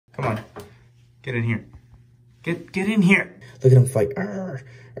Come on. Get in here. Get in here. Look at him fight. Arr,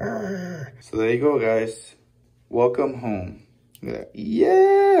 arr. So there you go, guys. Welcome home.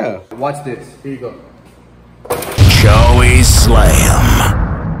 Yeah. Watch this. Here you go. Joey Slam.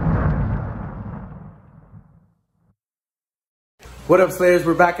 What up, Slayers?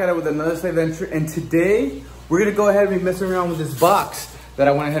 We're back at it with another Slay Adventure, and today we're gonna go ahead and be messing around with this box that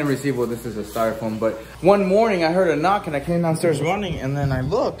I went ahead and received. Well, this is a styrofoam, but one morning I heard a knock and I came downstairs running, and then I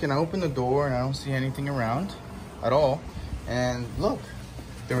look and I open the door and I don't see anything around at all. And look,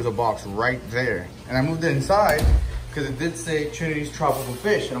 there was a box right there. And I moved it inside because it did say Trinity's Tropical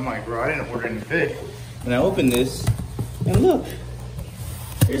Fish. And I'm like, bro, I didn't order any fish. And I opened this and look,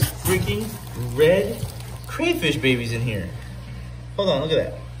 there's freaking red crayfish babies in here. Hold on, look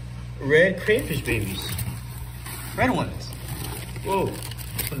at that. Red crayfish babies. Red ones. Whoa,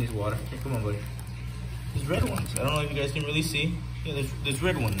 this one needs water. Here, come on, buddy. There's red ones. I don't know if you guys can really see. Yeah, there's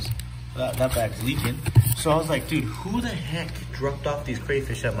red ones. That bag's leaking. So I was like, dude, who the heck dropped off these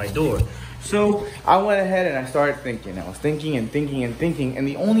crayfish at my door? So I went ahead and I started thinking. I was thinking and thinking and thinking. And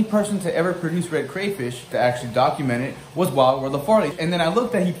the only person to ever produce red crayfish to actually document it was Wild World of Farley. And then I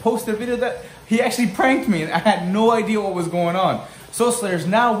looked at, he posted a video that he actually pranked me and I had no idea what was going on. So Slayers,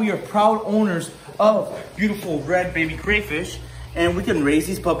 now we are proud owners of beautiful red baby crayfish, and we can raise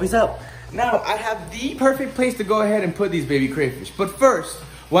these puppies up. Now, I have the perfect place to go ahead and put these baby crayfish. But first,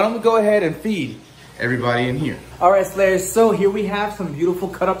 why don't we go ahead and feed everybody in here? All right, Slayers, so here we have some beautiful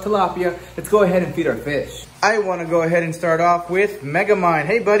cut up tilapia. Let's go ahead and feed our fish. I want to go ahead and start off with Megamind.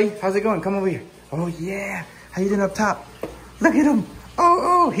 Hey, buddy, how's it going? Come over here. Oh, yeah. How you doing up top? Look at him.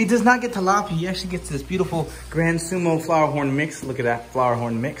 Oh, he does not get tilapia. He actually gets this beautiful Grand Sumo flower horn mix. Look at that flower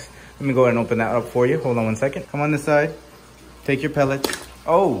horn mix. Let me go ahead and open that up for you. Hold on one second. Come on this side. Take your pellets.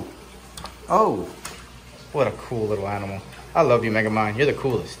 Oh, what a cool little animal. I love you, Megamind. You're the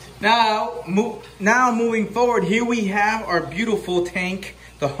coolest. Now moving forward, here we have our beautiful tank,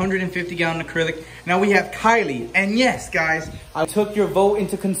 the 150-gallon acrylic. Now we have Kylie. And yes, guys, I took your vote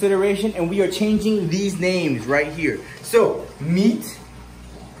into consideration and we are changing these names right here. So, meet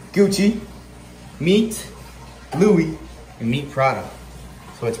Gucci, meet Louis, and meet Prada.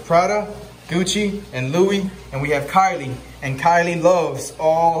 So it's Prada, Gucci, and Louis, and we have Kylie. And Kylie loves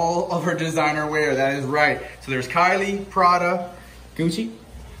all of her designer wear, that is right. So there's Kylie, Prada, Gucci.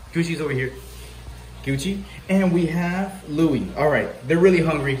 Gucci's over here. Gucci. And we have Louis. All right, they're really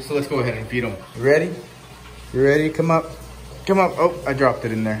hungry, so let's go ahead and feed them. You ready? You ready? Come up. Come up. Oh, I dropped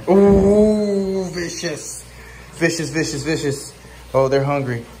it in there. Oh, vicious. Vicious, vicious, vicious. Oh, they're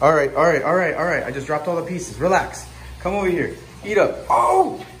hungry. All right, all right, all right, all right. I just dropped all the pieces. Relax. Come over here. Eat up.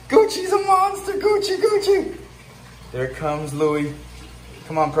 Oh, Gucci's a monster. Gucci, Gucci. There comes Louis.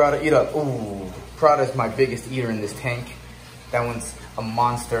 Come on, Prada, eat up. Ooh, Prada's my biggest eater in this tank. That one's a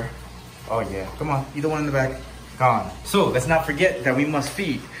monster. Oh yeah, come on, either one in the back. Gone. So let's not forget that we must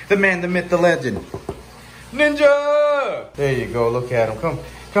feed the man, the myth, the legend, Ninja. There you go, look at him. Come,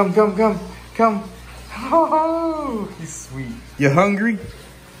 come, come, come, come. Oh, he's sweet. You hungry?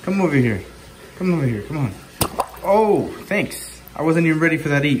 Come over here. Come over here, come on. Oh, thanks. I wasn't even ready for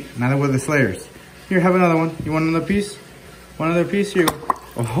that eat. Neither were the Slayers. Here, have another one. You want another piece? One other piece? Here you go.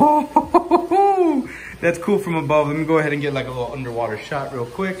 Oh, that's cool from above. Let me go ahead and get like a little underwater shot real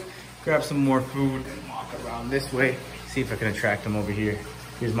quick. Grab some more food and walk around this way. See if I can attract them over here.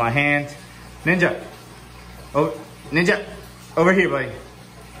 Here's my hand. Ninja. Oh, Ninja. Over here, buddy.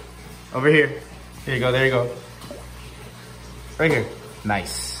 Over here. There you go, there you go. Right here.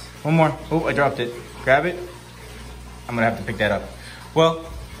 Nice. One more. Oh, I dropped it. Grab it. I'm gonna have to pick that up. Well,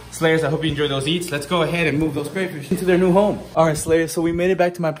 Slayers, I hope you enjoyed those eats. Let's go ahead and move those crayfish into their new home. All right, Slayers, so we made it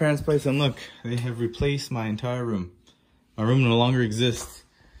back to my parents' place, and look, they have replaced my entire room. My room no longer exists,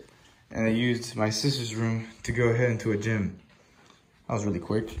 and they used my sister's room to go ahead into a gym. That was really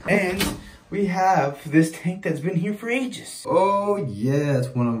quick. And we have this tank that's been here for ages. Oh yeah, it's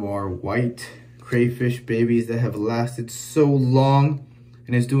one of our white crayfish babies that have lasted so long,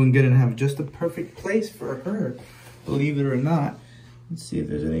 and is doing good and have just the perfect place for her, believe it or not. Let's see if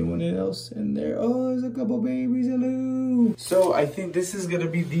there's anyone else in there. Oh, there's a couple babies. Hello. So I think this is gonna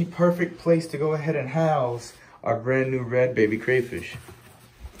be the perfect place to go ahead and house our brand new red baby crayfish.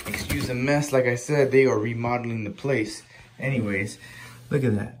 Excuse the mess. Like I said, they are remodeling the place. Anyways, look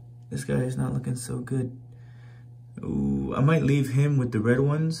at that. This guy is not looking so good. Ooh, I might leave him with the red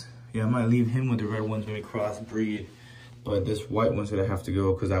ones. Yeah, I might leave him with the red ones when we crossbreed. But this white one's gonna have to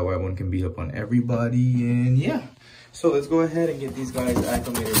go because that white one can beat up on everybody. And yeah. So let's go ahead and get these guys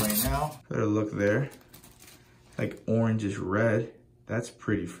acclimated right now. Better look there. Like orange is red. That's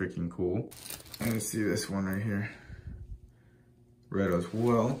pretty freaking cool. Let me see this one right here. red as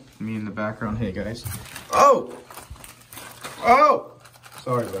well. Me in the background. Hey guys. Oh! Oh!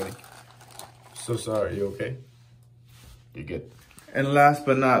 Sorry, buddy. So sorry. You okay? You good? And last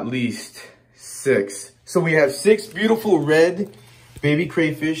but not least, 6. So we have 6 beautiful red baby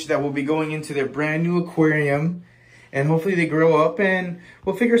crayfish that will be going into their brand new aquarium. And hopefully they grow up and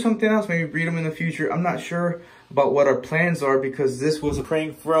we'll figure something else. Maybe breed them in the future. I'm not sure about what our plans are because this was a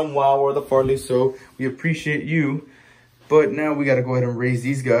prank from Wow or the Farley. So we appreciate you. But now we got to go ahead and raise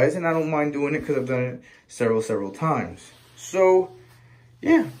these guys. And I don't mind doing it because I've done it several times. So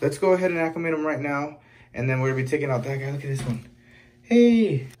yeah, let's go ahead and acclimate them right now. And then we're going to be taking out that guy. Look at this one.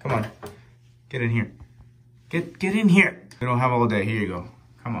 Hey, come on. Get in here. Get in here. We don't have all day. Here you go.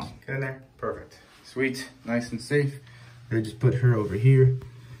 Come on. Get in there. Perfect. Sweet. Nice and safe. I'm going to just put her over here.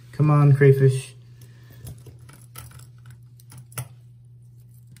 Come on, crayfish.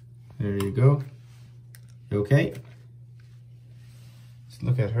 There you go. You okay? Let's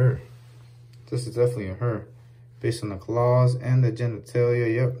look at her. This is definitely a her. Based on the claws and the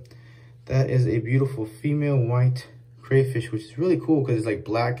genitalia. Yep. That is a beautiful female white crayfish, which is really cool because it's like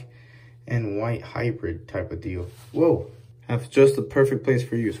black and white hybrid type of deal. Whoa. Have just the perfect place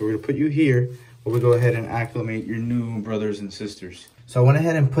for you. So we're going to put you here while we go ahead and acclimate your new brothers and sisters. So I went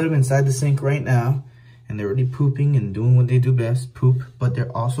ahead and put them inside the sink right now. And they're already pooping and doing what they do best, poop. But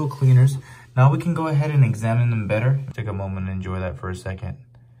they're also cleaners. Now we can go ahead and examine them better. Take a moment and enjoy that for a second.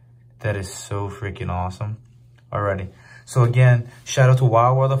 That is so freaking awesome. Alrighty. So again, shout out to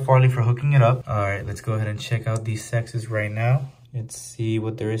Wow the Farley for hooking it up. Alright, let's go ahead and check out these sexes right now. Let's see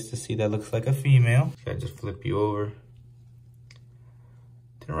what there is to see that looks like a female. Should I just flip you over?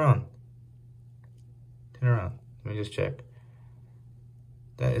 Turn around. Turn around. Let me just check.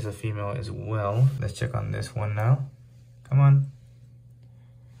 That is a female as well. Let's check on this one now. Come on.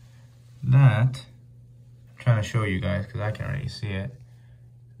 That, I'm trying to show you guys because I can already see it.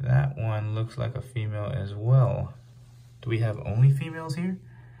 That one looks like a female as well. Do we have only females here?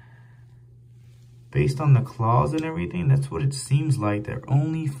 Based on the claws and everything, that's what it seems like. They're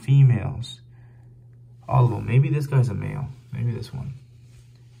only females. All of them. Maybe this guy's a male. Maybe this one.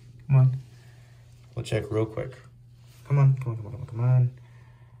 Come on. We'll check real quick. Come on, come on, come on, come on, come on.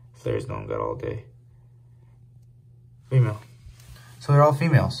 Flares don't got all day. Female. So they're all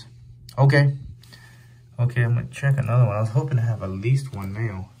females. Okay. Okay, I'm gonna check another one. I was hoping to have at least one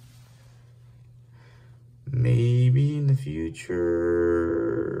male. Maybe in the future.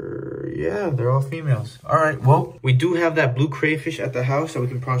 Yeah, they're all females. All right, well, we do have that blue crayfish at the house, so we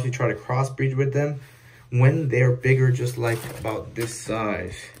can possibly try to crossbreed with them when they're bigger, just like about this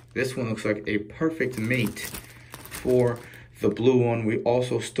size. This one looks like a perfect mate for the blue one. We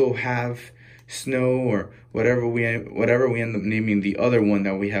also still have Snow or whatever we end up naming the other one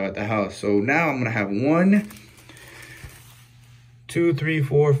that we have at the house. So now I'm gonna have 1, 2, 3,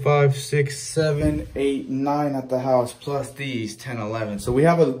 4, 5, 6, 7, 8, 9 at the house, plus these 10, 11. So we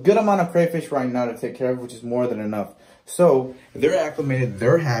have a good amount of crayfish right now to take care of, which is more than enough. So they're acclimated,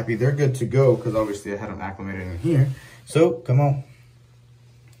 they're happy, they're good to go, because obviously I had them acclimated in here. So come on,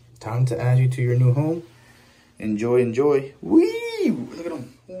 time to add you to your new home. Enjoy, enjoy. Whee! Look at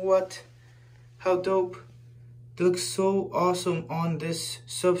them. What? How dope. They look so awesome on this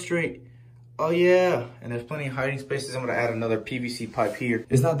substrate. Oh yeah, and there's plenty of hiding spaces. I'm gonna add another PVC pipe here.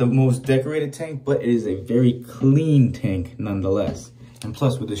 It's not the most decorated tank, but it is a very clean tank nonetheless. And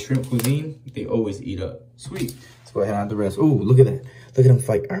plus with the shrimp cuisine, they always eat up. Sweet. Let's go ahead and add the rest. Oh, look at that. Look at them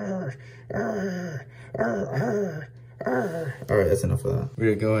fight. Arr, arr, arr, arr, arr. All right, that's enough of that.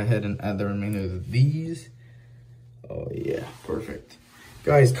 We're gonna go ahead and add the remainder of these. Oh yeah, perfect.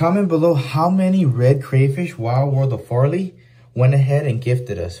 Guys, comment below how many red crayfish Wow World of Farley went ahead and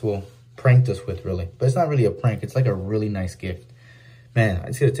gifted us. Well, pranked us with, really. But it's not really a prank. It's like a really nice gift. Man,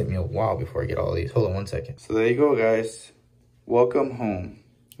 it's going to take me a while before I get all these. Hold on one second. So there you go, guys. Welcome home.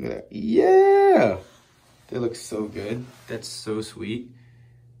 Look at that. Yeah! They look so good. That's so sweet.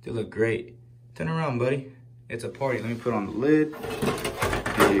 They look great. Turn around, buddy. It's a party. Let me put on the lid.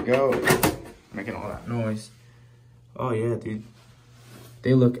 There you go. Making all that noise. Oh, yeah, dude.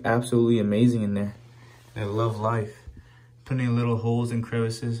 They look absolutely amazing in there. They love life. Plenty of little holes and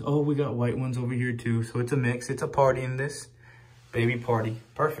crevices. Oh, we got white ones over here too. So it's a mix. It's a party in this. Baby party.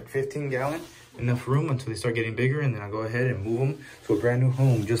 Perfect. 15 gallon. Enough room until they start getting bigger. And then I'll go ahead and move them to a brand new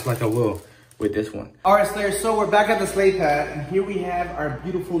home. Just like I will with this one. All right, Slayers. So we're back at the sleigh pad. And here we have our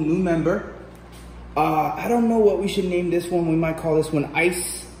beautiful new member. I don't know what we should name this one. We might call this one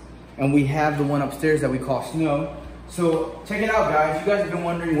Ice. And we have the one upstairs that we call Snow. So check it out, guys. You guys have been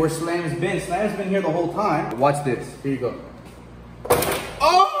wondering where Slam has been. Slam has been here the whole time. Watch this. Here you go.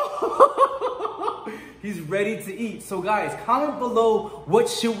 Oh! He's ready to eat. So guys, comment below what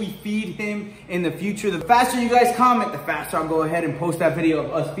should we feed him in the future. The faster you guys comment, the faster I'll go ahead and post that video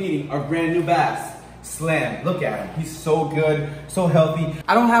of us feeding our brand new bass. Slam, look at him. He's so good, so healthy.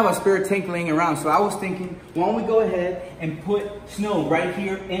 I don't have a spare tank laying around, so I was thinking, why don't we go ahead and put snow right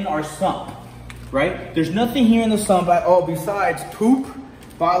here in our sump, right? There's nothing here in the sump at all besides poop,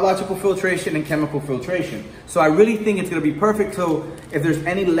 biological filtration, and chemical filtration. So I really think it's gonna be perfect. So if there's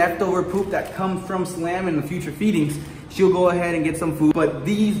any leftover poop that comes from Slam in the future feedings, she'll go ahead and get some food. But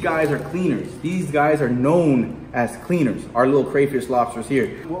these guys are cleaners. These guys are known as cleaners. Our little crayfish lobsters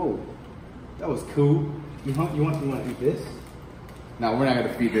here. Whoa. That was cool. You want to eat this? No, we're not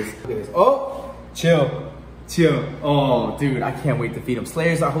gonna feed this. Look at this. Oh, chill. Oh, dude, I can't wait to feed them.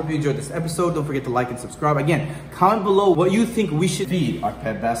 Slayers, I hope you enjoyed this episode. Don't forget to like and subscribe. Again, comment below what you think we should feed our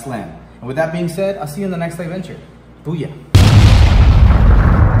pet bass Slam. And with that being said, I'll see you in the next adventure. Booyah.